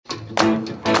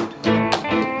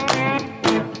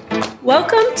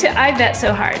Welcome to I Vet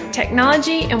So Hard,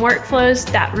 technology and workflows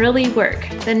that really work,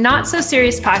 the not so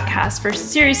serious podcast for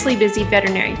seriously busy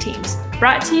veterinary teams,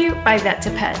 brought to you by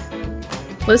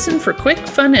Vet2Pet. Listen for quick,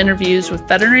 fun interviews with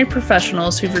veterinary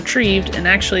professionals who've retrieved and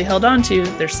actually held on to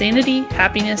their sanity,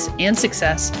 happiness, and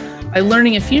success by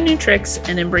learning a few new tricks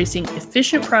and embracing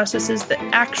efficient processes that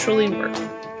actually work.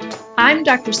 I'm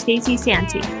Dr. Stacy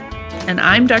Santee. And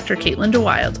I'm Dr. Caitlin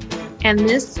DeWild. And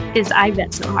this is I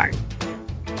Vet So Hard.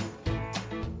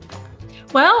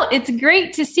 Well, it's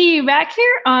great to see you back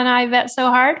here on I Vet So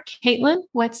Hard. Caitlin,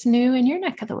 what's new in your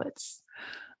neck of the woods?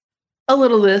 A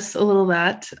little this, a little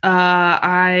that.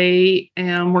 I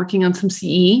am working on some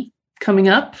CE coming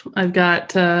up. I've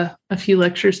got a few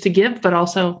lectures to give, but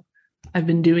also I've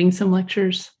been doing some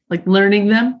lectures, like learning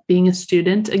them, being a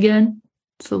student again.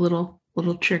 It's a little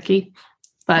tricky.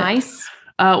 But nice.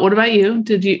 What about you?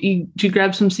 Did you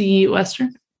grab some CE at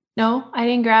Western? No, I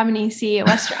didn't grab an EC at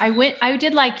Western. I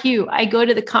did like you. I go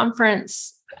to the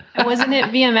conference. Wasn't it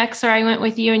VMX or I went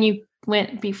with you and you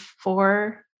went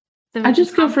before? I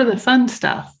just go for the fun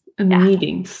stuff and the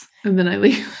meetings and then I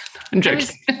leave. I'm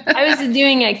joking. I was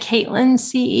doing a Caitlin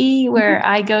CE where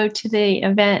I go to the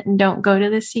event and don't go to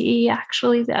the CE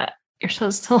actually that you're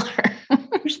supposed to learn.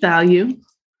 There's value.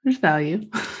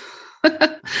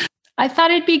 I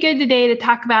thought it'd be good today to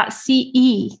talk about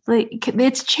CE. Like,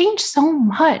 it's changed so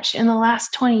much in the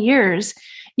last 20 years. It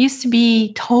used to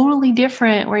be totally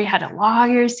different where you had to log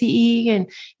your CE and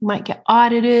you might get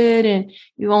audited and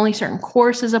only certain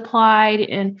courses applied.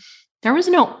 And there was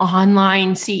no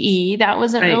online CE. That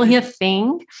wasn't really a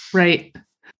thing. Right.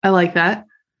 I like that.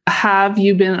 Have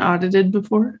you been audited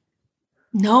before?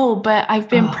 No, but I've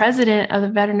been president of the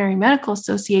Veterinary Medical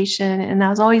Association. And that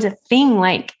was always a thing.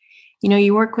 Like,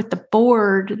 you work with the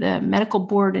board, the medical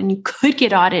board, and you could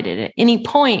get audited at any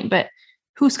point, but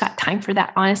who's got time for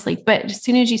that, honestly? But as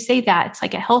soon as you say that, it's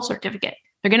like a health certificate.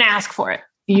 They're going to ask for it.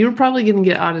 You're probably going to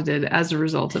get audited as a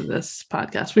result of this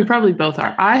podcast. We probably both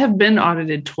are. I have been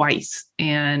audited twice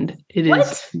and it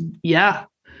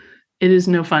is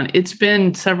no fun. It's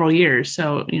been several years.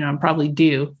 So, I'm probably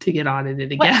due to get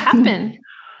audited again. What happened?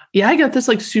 Yeah, I got this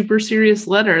super serious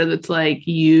letter that's like,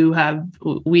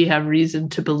 we have reason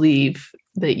to believe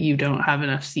that you don't have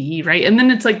enough CE, right? And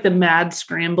then it's like the mad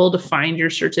scramble to find your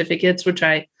certificates, which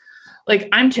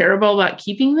I'm terrible about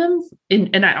keeping them.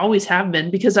 And I always have been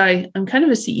because I'm kind of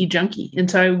a CE junkie. And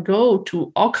so I would go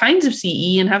to all kinds of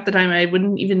CE and half the time I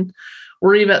wouldn't even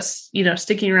worry about,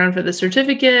 sticking around for the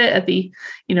certificate at the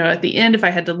end, if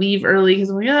I had to leave early, because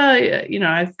I'm like,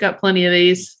 I've got plenty of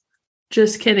these.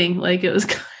 Just kidding. Like it was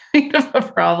kind of a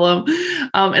problem.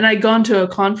 And I'd gone to a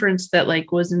conference that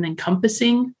was an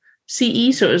encompassing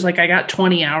CE. So it was like, I got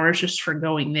 20 hours just for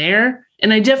going there.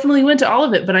 And I definitely went to all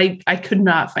of it, but I could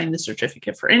not find the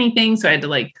certificate for anything. So I had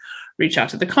to reach out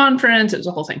to the conference. It was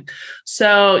a whole thing.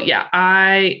 So yeah,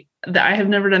 I have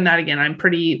never done that again. I'm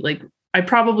pretty I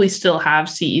probably still have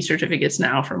CE certificates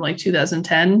now from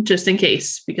 2010, just in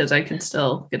case, because I can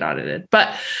still get audited.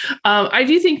 But I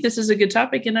do think this is a good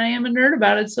topic and I am a nerd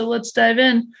about it. So let's dive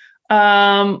in.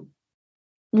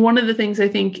 One of the things I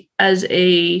think as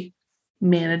a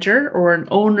manager or an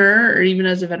owner, or even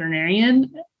as a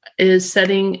veterinarian, is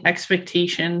setting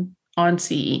expectation on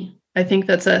CE. I think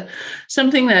that's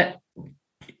something that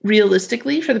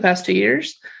realistically for the past 2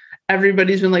 years,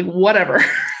 everybody's been like, whatever.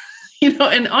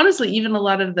 And honestly, even a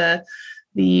lot of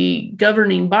the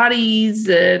governing bodies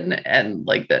and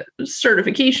the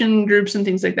certification groups and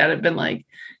things like that have been like,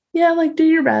 yeah, do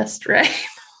your best, right?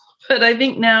 But I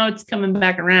think now it's coming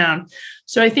back around.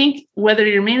 So I think whether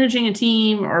you're managing a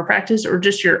team or a practice or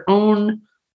just your own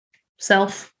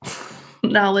self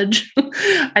knowledge,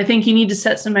 I think you need to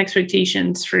set some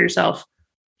expectations for yourself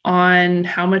on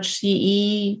how much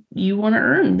CE you want to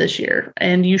earn this year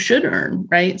and you should earn,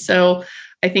 right? So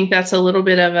I think that's a little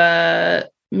bit of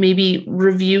maybe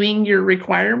reviewing your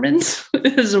requirements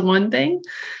is one thing.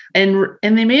 And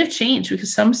they may have changed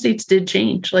because some states did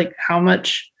change, like how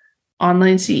much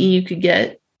online CE you could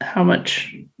get, how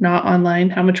much not online,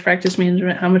 how much practice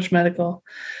management, how much medical.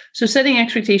 So setting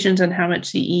expectations on how much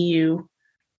CE you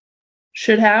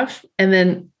should have. And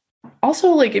then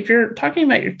also if you're talking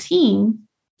about your team,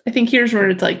 I think here's where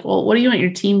it's like, well, what do you want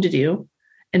your team to do?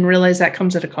 And realize that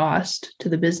comes at a cost to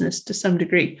the business to some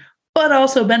degree, but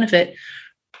also benefit.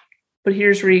 But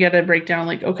here's where you got to break down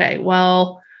okay,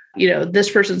 well,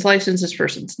 this person's licensed, this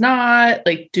person's not.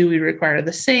 Do we require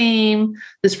the same?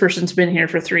 This person's been here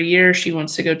for 3 years. She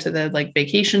wants to go to the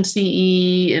vacation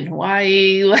CE in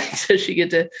Hawaii.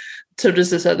 So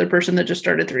does this other person that just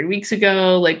started 3 weeks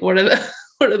ago? What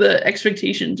are the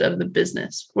expectations of the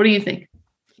business? What do you think?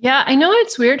 Yeah, I know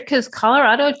it's weird because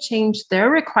Colorado changed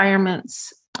their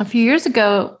requirements a few years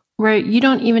ago where you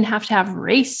don't even have to have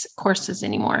race courses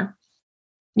anymore.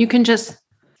 You can just,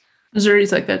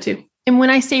 Missouri's like that too. and when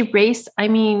I say race, I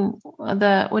mean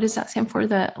what does that stand for?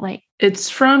 It's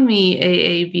from the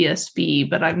AAVSB,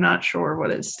 but I'm not sure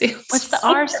what it stands What's the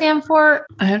R stand for?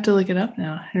 I have to look it up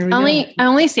now. Here we go. I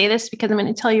only say this because I'm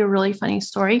going to tell you a really funny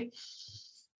story.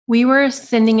 We were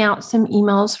sending out some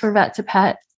emails for Vet to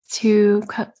Pet to,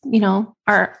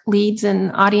 our leads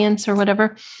and audience or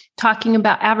whatever, talking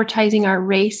about advertising our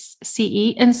race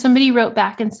CE. And somebody wrote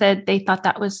back and said they thought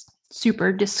that was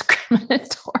super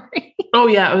discriminatory. Oh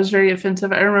yeah, it was very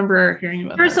offensive. I remember hearing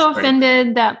about that. We're so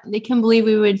offended that they can believe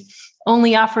we would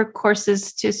only offer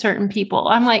courses to certain people.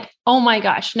 I'm like, oh my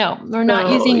gosh, no, we're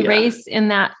not using race in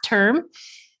that term.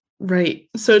 Right.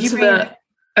 So it's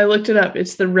I looked it up.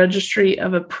 It's the Registry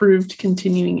of Approved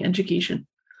Continuing Education.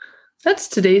 That's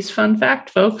today's fun fact,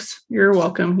 folks. You're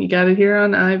welcome. You got it here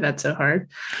on iVet So Hard.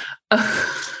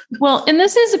 Well, and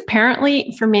this is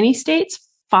apparently for many states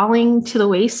falling to the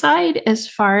wayside as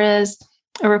far as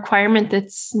a requirement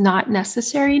that's not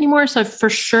necessary anymore. So for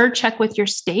sure, check with your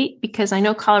state, because I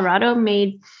know Colorado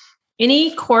made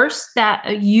any course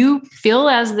that you feel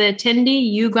as the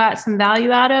attendee you got some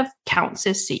value out of counts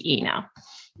as CE now.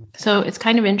 So it's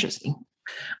kind of interesting.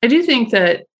 I do think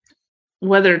that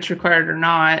whether it's required or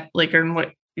not, like, or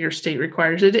what your state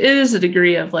requires, it is a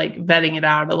degree of like vetting it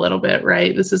out a little bit,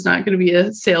 right? This is not going to be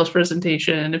a sales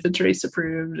presentation if it's race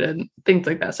approved and things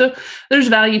like that. So there's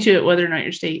value to it, whether or not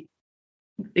your state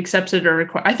accepts it or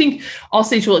require. I think all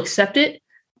states will accept it.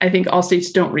 I think all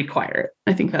states don't require it.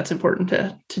 I think that's important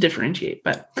to differentiate.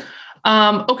 But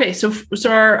okay, so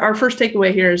our first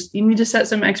takeaway here is you need to set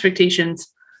some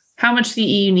expectations. How much CE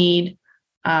you need,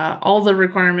 all the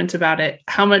requirements about it,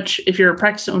 how much, if you're a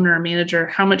practice owner or manager,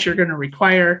 how much you're going to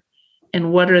require,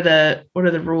 and what are the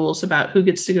rules about who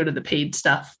gets to go to the paid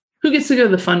stuff, who gets to go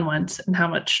to the fun ones, and how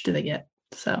much do they get.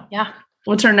 So yeah,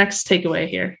 what's our next takeaway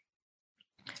here?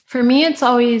 For me, it's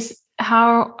always,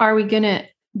 how are we going to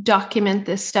document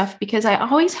this stuff? Because I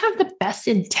always have the best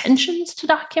intentions to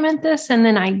document this, and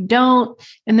then I don't.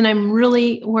 And then I'm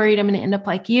really worried I'm going to end up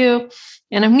like you,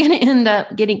 and I'm going to end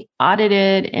up getting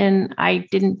audited, and I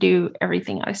didn't do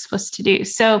everything I was supposed to do.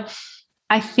 So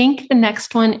I think the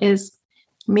next one is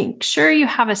make sure you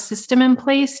have a system in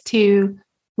place to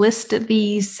list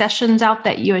these sessions out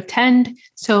that you attend,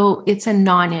 so it's a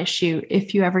non-issue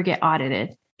if you ever get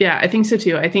audited. Yeah, I think so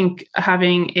too. I think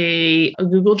having a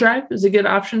Google Drive is a good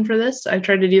option for this. I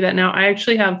try to do that now. I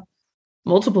actually have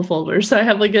multiple folders. I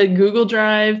have like a Google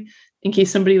Drive in case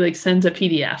somebody like sends a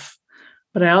PDF,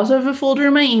 but I also have a folder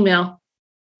in my email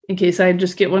in case I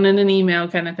just get one in an email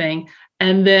kind of thing.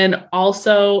 And then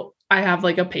also I have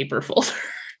like a paper folder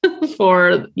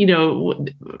for,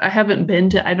 I haven't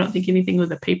been to, I don't think anything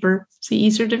with a paper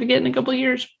CE certificate in a couple of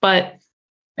years, but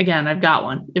again, I've got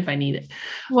one if I need it.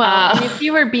 Well, if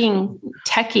you were being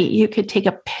techie, you could take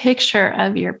a picture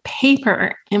of your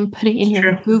paper and put it in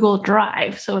your Google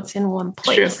Drive, so it's in one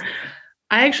place. True.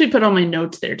 I actually put all my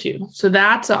notes there too. So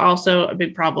that's also a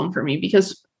big problem for me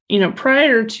because,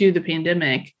 prior to the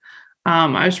pandemic,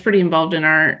 I was pretty involved in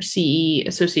our CE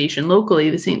association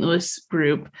locally, the St. Louis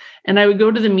group, and I would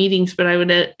go to the meetings, but I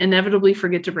would inevitably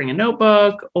forget to bring a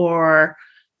notebook or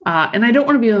and I don't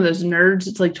want to be one of those nerds.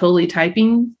 It's like totally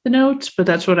typing the notes, but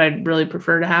that's what I'd really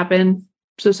prefer to happen.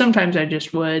 So sometimes I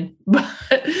just would, but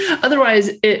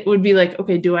otherwise it would be like,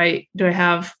 okay, do I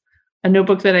have a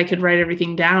notebook that I could write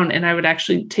everything down? And I would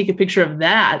actually take a picture of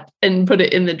that and put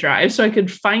it in the drive so I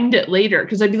could find it later.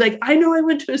 Cause I'd be like, I know I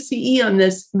went to a CE on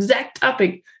this exact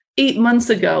topic 8 months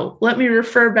ago. Let me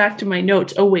refer back to my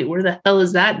notes. Oh wait, where the hell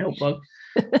is that notebook?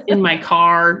 In my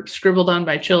car, scribbled on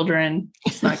by children.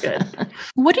 It's not good.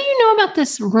 What do you know about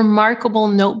this remarkable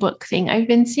notebook thing? I've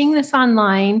been seeing this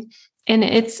online, and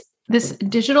it's this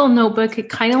digital notebook. It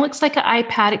kind of looks like an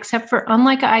iPad, except for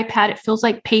unlike an iPad, it feels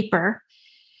like paper.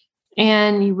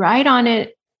 And you write on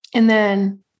it, and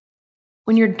then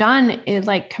when you're done, it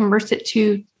like converts it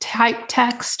to typed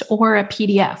text or a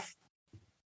PDF.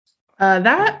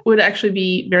 That would actually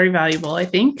be very valuable, I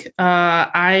think.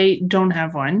 I don't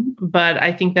have one, but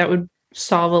I think that would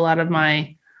solve a lot of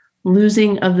my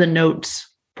losing of the notes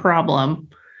problem,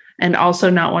 and also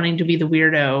not wanting to be the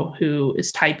weirdo who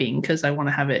is typing because I want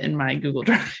to have it in my Google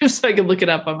Drive so I can look it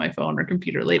up on my phone or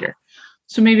computer later.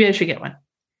 So maybe I should get one.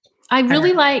 I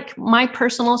really like, my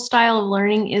personal style of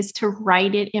learning is to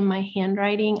write it in my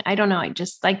handwriting. I don't know. It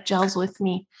just like gels with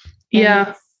me. And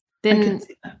yeah. Then I can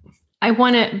see that. I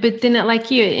want to, but then like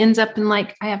you, it ends up in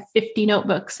like, I have 50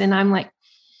 notebooks, and I'm like,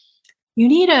 you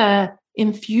need a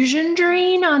infusion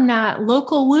drain on that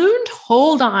local wound.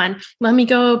 Hold on. Let me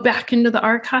go back into the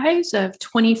archives of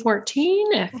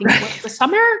 2014. I think it was the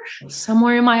summer,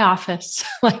 somewhere in my office.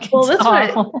 Well,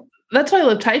 that's why I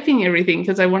love typing everything,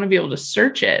 because I want to be able to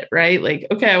search it, right? Like,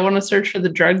 okay, I want to search for the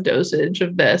drug dosage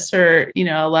of this, or,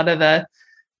 a lot of the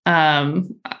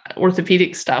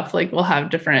orthopedic stuff, like we'll have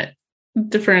different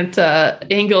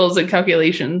angles and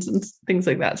calculations and things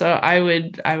like that. So I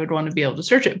would want to be able to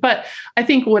search it. But I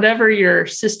think whatever your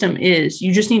system is,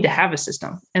 you just need to have a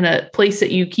system and a place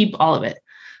that you keep all of it.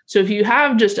 So if you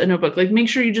have just a notebook, like make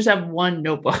sure you just have one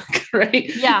notebook,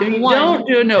 right? Yeah. If you don't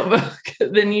do a notebook,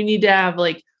 then you need to have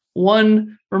like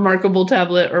one Remarkable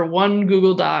tablet or one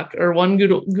Google Doc or one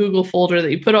Google folder that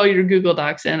you put all your Google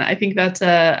Docs in. I think that's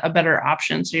a better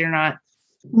option. So you're not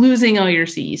losing all your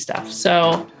CE stuff.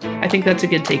 So I think that's a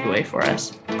good takeaway for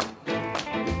us.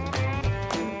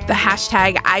 The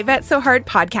hashtag #IVetSoHard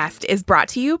podcast is brought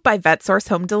to you by VetSource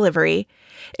Home Delivery.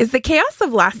 Is the chaos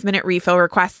of last-minute refill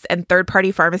requests and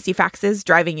third-party pharmacy faxes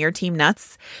driving your team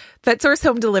nuts? VetSource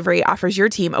Home Delivery offers your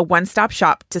team a one-stop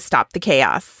shop to stop the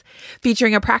chaos.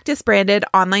 Featuring a practice-branded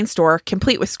online store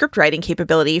complete with script writing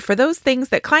capability for those things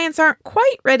that clients aren't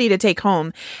quite ready to take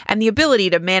home, and the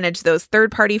ability to manage those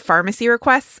third-party pharmacy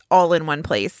requests all in one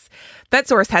place.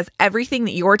 VetSource has everything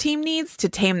that your team needs to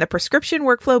tame the prescription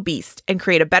workflow beast and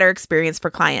create a better experience for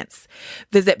clients.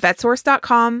 Visit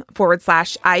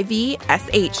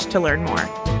vetsource.com/IVSH to learn more.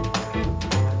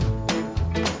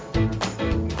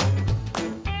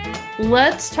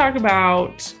 Let's talk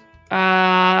about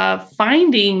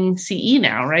finding CE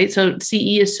now, right? So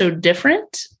CE is so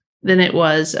different than it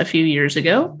was a few years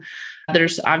ago.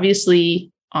 There's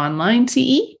obviously online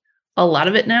CE, a lot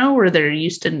of it now where there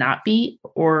used to not be,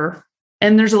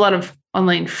 and there's a lot of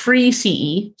online free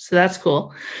CE. So that's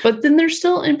cool. But then there's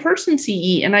still in-person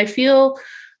CE. And I feel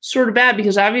sort of bad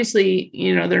because obviously,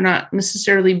 they're not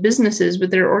necessarily businesses, but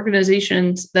they're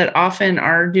organizations that often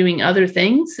are doing other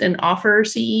things and offer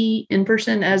CE in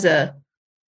person as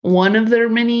one of their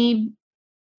many,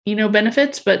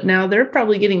 benefits. But now they're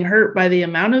probably getting hurt by the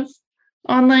amount of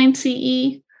online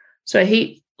CE. So I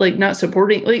hate not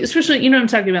supporting, especially, I'm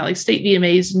talking about state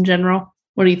VMAs in general.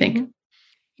 What do you think?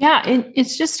 Yeah,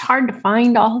 it's just hard to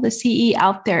find all the CE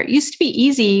out there. It used to be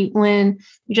easy when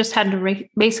you just had to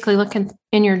basically look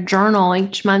in your journal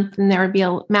each month and there would be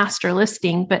a master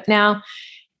listing. But now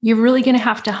you're really going to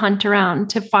have to hunt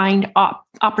around to find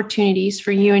opportunities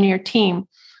for you and your team. Of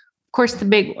course, the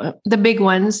big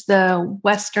ones, the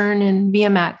Western and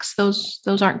VMX,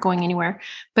 those aren't going anywhere.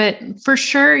 But for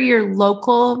sure, your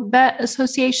local vet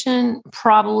association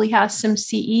probably has some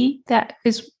CE that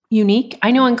is unique.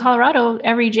 I know in Colorado,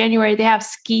 every January they have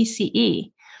Ski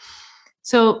CE.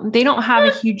 So they don't have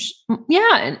a huge,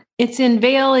 it's in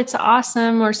Vail, it's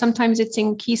awesome, or sometimes it's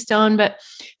in Keystone, but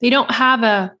they don't have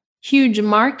a huge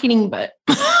marketing,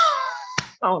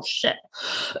 oh shit.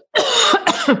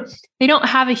 They don't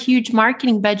have a huge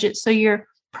marketing budget. So you're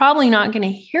probably not going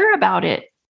to hear about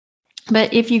it.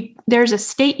 But if there's a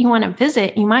state you want to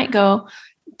visit, you might go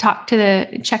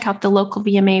check out the local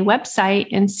VMA website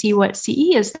and see what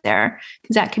CE is there,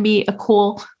 because that could be a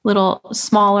cool little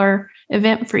smaller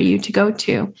event for you to go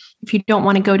to if you don't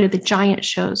want to go to the giant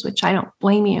shows, which I don't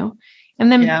blame you.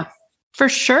 And then for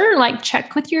sure,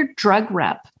 check with your drug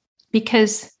rep,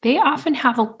 because they often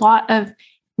have a lot of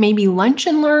maybe lunch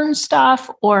and learn stuff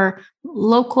or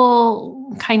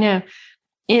local kind of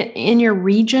in your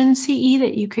region CE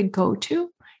that you could go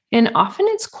to. And often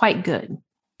it's quite good.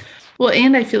 Well,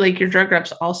 and I feel like your drug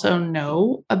reps also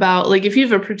know about, if you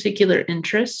have a particular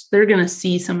interest, they're going to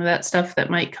see some of that stuff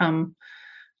that might come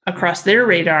across their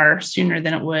radar sooner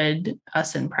than it would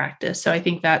us in practice. So I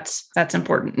think that's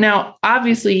important. Now,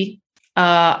 obviously,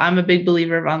 I'm a big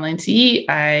believer of online CE.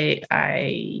 I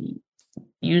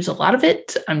use a lot of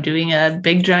it. I'm doing a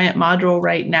big giant module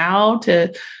right now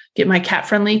to get my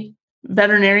cat-friendly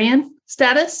veterinarian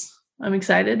status. I'm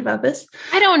excited about this.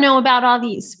 I don't know about all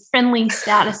these friendly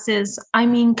statuses. I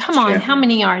mean, come on. How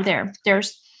many are there?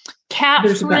 There's cat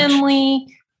friendly.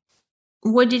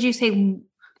 What did you say?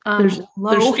 There's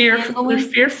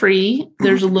fear free.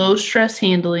 There's low stress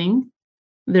handling.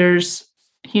 There's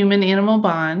human animal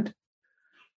bond.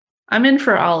 I'm in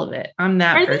for all of it. I'm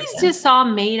that. Are these just all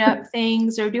made up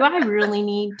things, or do I really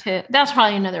need to? That's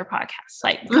probably another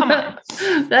podcast. Come on.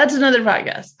 That's another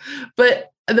podcast.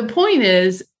 But the point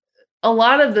is, a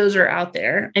lot of those are out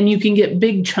there and you can get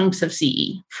big chunks of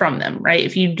CE from them, right?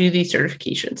 If you do these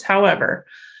certifications. However,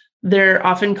 they're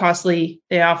often costly.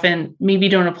 They often maybe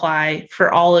don't apply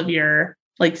for all of your,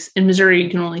 in Missouri,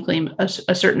 you can only claim a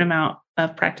certain amount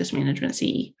of practice management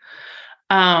CE.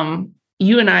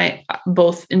 you and I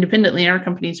both independently, our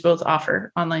companies both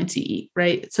offer online CE,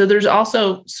 right? So there's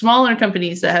also smaller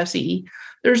companies that have CE.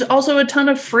 There's also a ton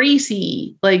of free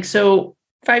CE. Like, so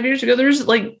 5 years ago,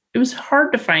 it was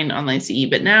hard to find online CE,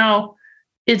 but now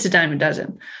it's a dime a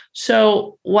dozen.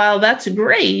 So while that's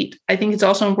great, I think it's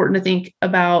also important to think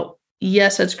about,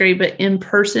 yes, that's great, but in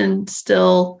person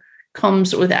still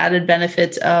comes with added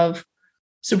benefits of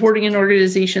supporting an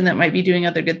organization that might be doing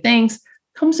other good things,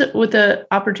 comes with the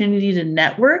opportunity to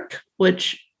network,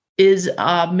 which is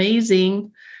amazing.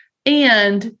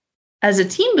 And as a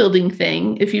team building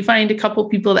thing, if you find a couple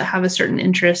people that have a certain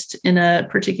interest in a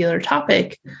particular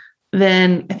topic,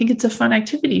 then I think it's a fun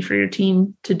activity for your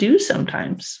team to do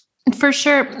sometimes. For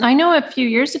sure. I know a few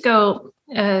years ago,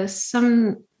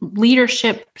 some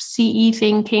leadership CE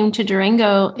thing came to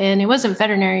Durango, and it wasn't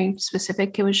veterinary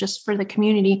specific. It was just for the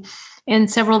community. And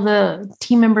several of the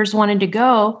team members wanted to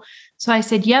go. So I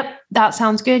said, yep, that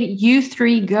sounds good. You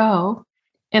three go.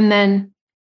 And then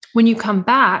when you come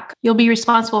back, you'll be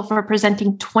responsible for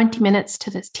presenting 20 minutes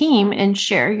to this team and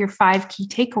share your 5 key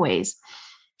takeaways.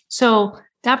 So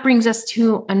that brings us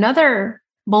to another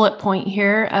bullet point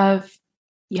here of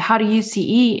how to use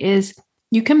CE is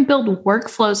you can build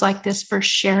workflows like this for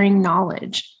sharing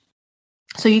knowledge.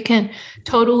 So you can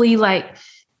totally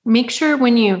make sure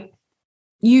when you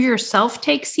yourself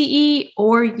take CE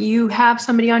or you have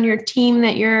somebody on your team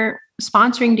that you're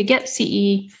sponsoring to get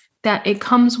CE, that it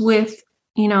comes with,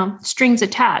 strings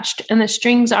attached, and the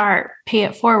strings are pay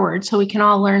it forward so we can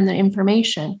all learn the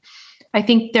information. I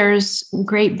think there's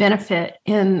great benefit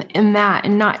in that,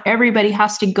 and not everybody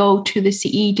has to go to the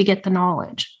CE to get the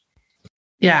knowledge.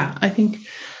 Yeah, I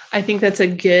think that's a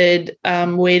good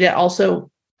way to also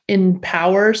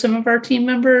empower some of our team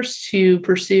members to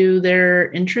pursue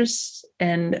their interests.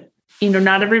 And,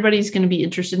 not everybody's going to be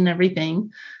interested in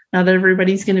everything. Not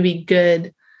everybody's going to be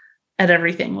good at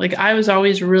everything. Like, I was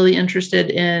always really interested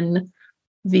in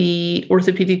the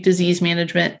orthopedic disease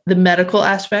management, the medical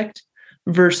aspect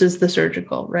versus the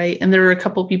surgical, right? And there were a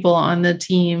couple people on the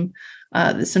team,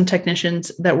 some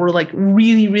technicians that were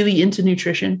really, really into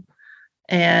nutrition.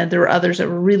 And there were others that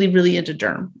were really, really into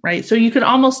derm, right? So you could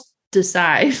almost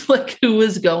decide who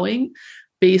was going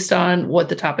based on what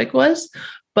the topic was.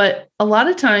 But a lot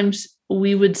of times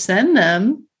we would send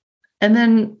them, and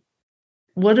then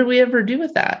what did we ever do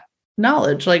with that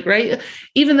knowledge? Right?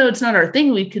 Even though it's not our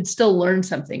thing, we could still learn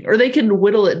something, or they can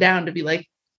whittle it down to be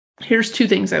here's 2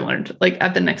 things I learned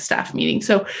at the next staff meeting.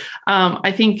 So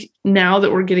I think now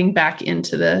that we're getting back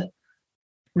into the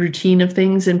routine of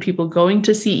things and people going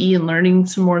to CE and learning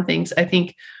some more things, I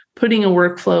think putting a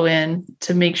workflow in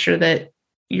to make sure that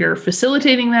you're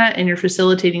facilitating that and you're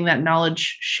facilitating that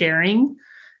knowledge sharing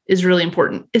is really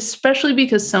important, especially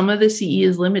because some of the CE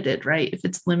is limited, right? If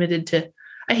it's limited to,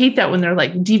 I hate that when they're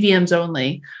DVMs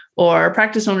only or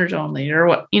practice owners only, or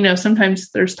what, sometimes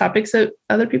there's topics that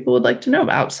other people would like to know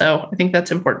about. So I think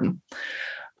that's important.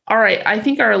 All right. I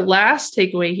think our last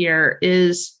takeaway here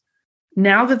is,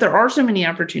 now that there are so many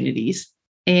opportunities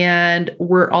and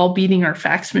we're all beating our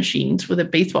fax machines with a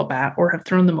baseball bat or have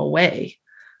thrown them away,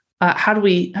 how do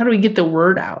we get the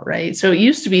word out, right? So it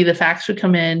used to be the fax would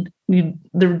come in,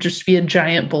 there would just be a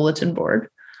giant bulletin board.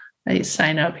 I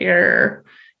sign up here,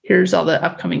 here's all the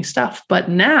upcoming stuff. But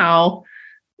now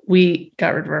we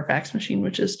got rid of our fax machine,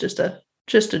 which is just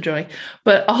a joy.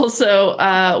 But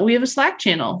also we have a Slack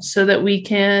channel so that we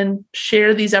can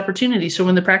share these opportunities. So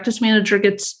when the practice manager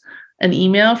gets an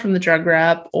email from the drug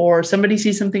rep or somebody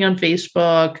sees something on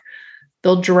Facebook,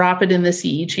 they'll drop it in the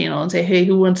CE channel and say, hey,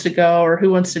 who wants to go, or who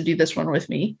wants to do this one with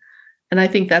me? And I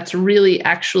think that's really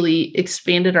actually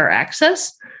expanded our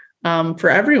access for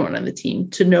everyone on the team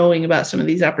to knowing about some of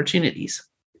these opportunities.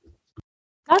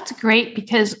 That's great,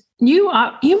 because you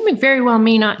very well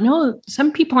may not know,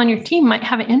 some people on your team might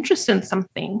have an interest in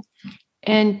something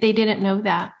and they didn't know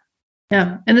that.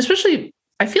 Yeah. And especially,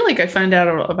 I feel like I find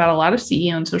out about a lot of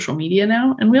CE on social media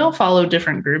now, and we all follow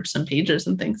different groups and pages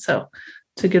and things. So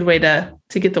it's a good way to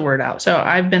get the word out. So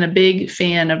I've been a big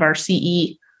fan of our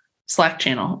CE Slack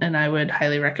channel, and I would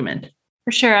highly recommend.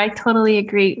 For sure. I totally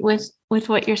agree with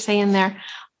what you're saying there.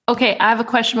 Okay. I have a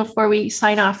question before we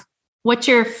sign off. What's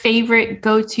your favorite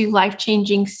go-to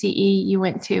life-changing CE you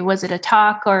went to? Was it a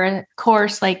talk or a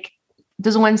course?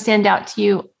 Does one stand out to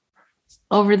you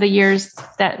over the years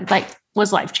that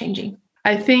was life-changing?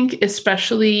 I think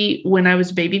especially when I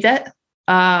was baby vet,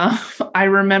 I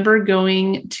remember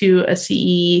going to a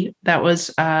CE that was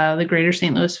the Greater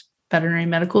St. Louis Veterinary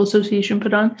Medical Association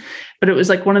put on, but it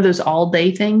was one of those all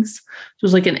day things. It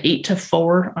was an 8 to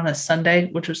 4 on a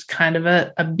Sunday, which was kind of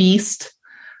a beast.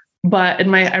 But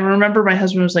I remember my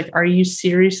husband was like, are you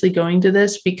seriously going to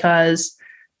this? Because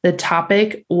the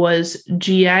topic was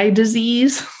GI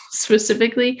disease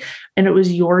specifically. And it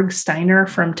was Jorg Steiner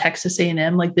from Texas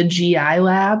A&M, like the GI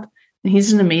lab. And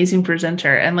he's an amazing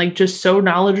presenter and like just so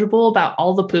knowledgeable about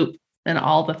all the poop and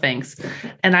all the things.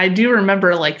 And I do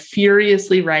remember like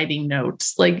furiously writing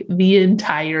notes like the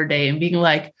entire day and being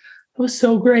like, it was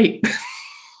so great.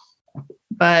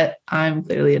 But I'm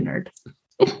clearly a nerd.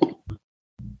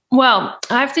 Well,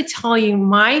 I have to tell you,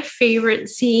 my favorite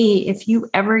CE, if you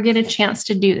ever get a chance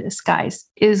to do this, guys,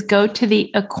 is go to the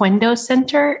Oquendo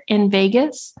Center in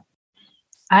Vegas.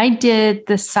 I did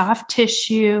the soft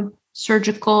tissue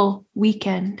surgical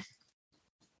weekend,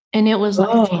 and it was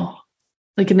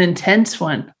like an intense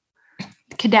one.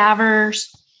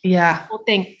 Cadavers. Yeah. Whole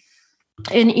thing.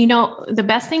 And, you know, the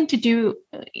best thing to do,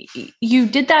 you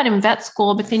did that in vet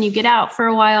school, but then you get out for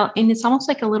a while and it's almost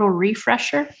like a little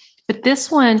refresher. But this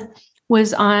one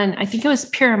was on, I think it was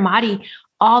Piramati,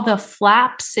 all the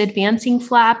flaps, advancing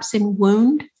flaps and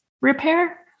wound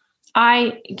repair.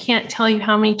 I can't tell you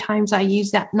how many times I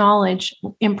use that knowledge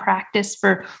in practice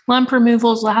for lump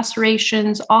removals,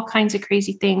 lacerations, all kinds of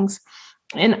crazy things.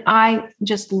 And I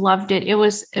just loved it. It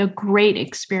was a great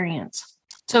experience.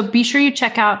 So be sure you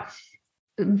check out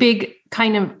big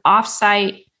kind of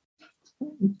offsite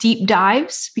deep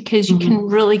dives because you can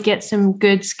really get some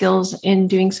good skills in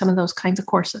doing some of those kinds of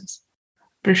courses.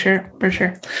 For sure. For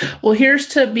sure. Well, here's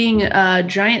to being a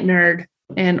giant nerd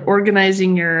and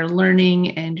organizing your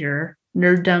learning and your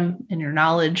nerddom and your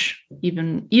knowledge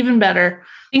even better.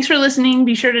 Thanks for listening.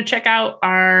 Be sure to check out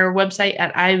our website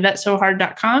at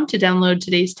ivetsohard.com to download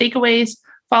today's takeaways.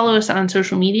 Follow us on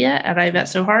social media at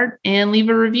ivetsohard and leave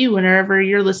a review whenever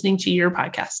you're listening to your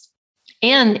podcast.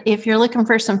 And if you're looking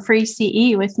for some free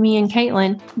CE with me and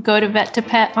Caitlin, go to Vet to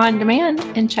Pet on Demand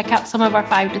and check out some of our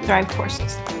 5 to Thrive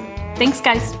courses. Thanks,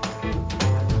 guys.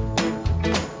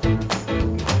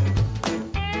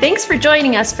 Thanks for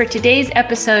joining us for today's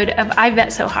episode of I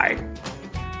Vet So Hard.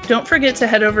 Don't forget to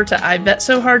head over to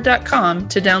ivetsohard.com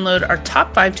to download our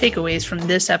top 5 takeaways from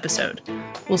this episode.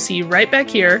 We'll see you right back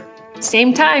here.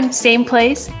 Same time, same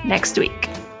place, next week.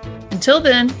 Until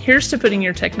then, here's to putting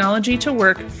your technology to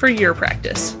work for your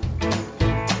practice.